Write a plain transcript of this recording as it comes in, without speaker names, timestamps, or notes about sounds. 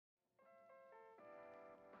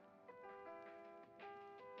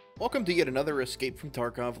Welcome to yet another Escape from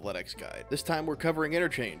Tarkov LEDX guide. This time we're covering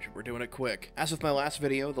Interchange, we're doing it quick. As with my last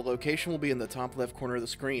video, the location will be in the top left corner of the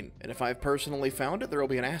screen, and if I've personally found it, there will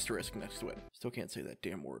be an asterisk next to it. Still can't say that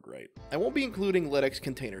damn word right. I won't be including LEDX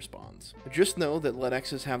container spawns. Just know that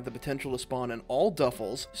LEDXs have the potential to spawn in all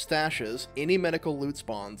duffels, stashes, any medical loot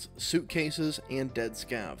spawns, suitcases, and dead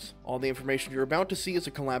scavs. All the information you're about to see is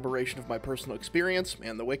a collaboration of my personal experience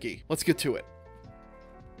and the wiki. Let's get to it.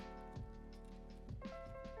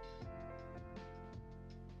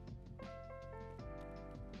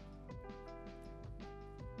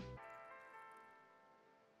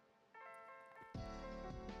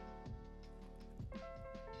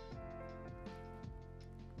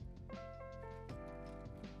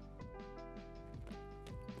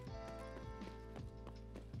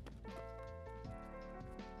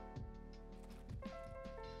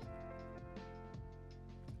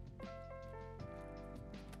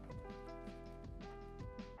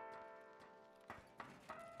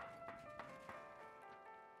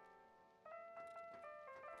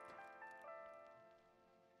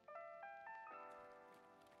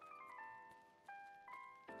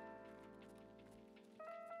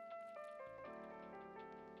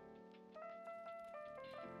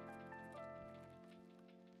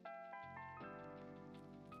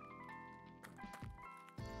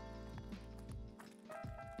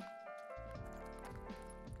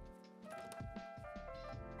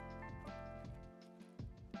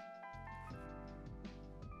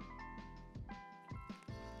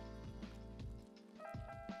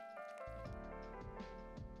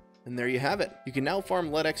 And there you have it. You can now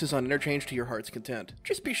farm LEDXs on Interchange to your heart's content.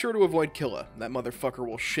 Just be sure to avoid Killa. That motherfucker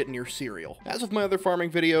will shit in your cereal. As with my other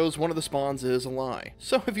farming videos, one of the spawns is a lie.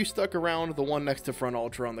 So if you stuck around, the one next to Front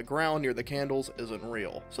Ultra on the ground near the candles isn't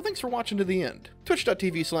real. So thanks for watching to the end.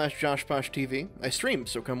 Twitch.tv/JoshPoshTV. I stream,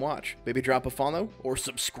 so come watch. Maybe drop a follow or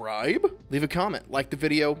subscribe. Leave a comment, like the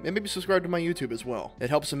video, and maybe subscribe to my YouTube as well. It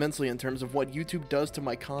helps immensely in terms of what YouTube does to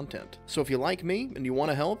my content. So if you like me and you want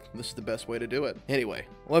to help, this is the best way to do it. Anyway,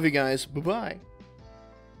 love you guys. Bye-bye.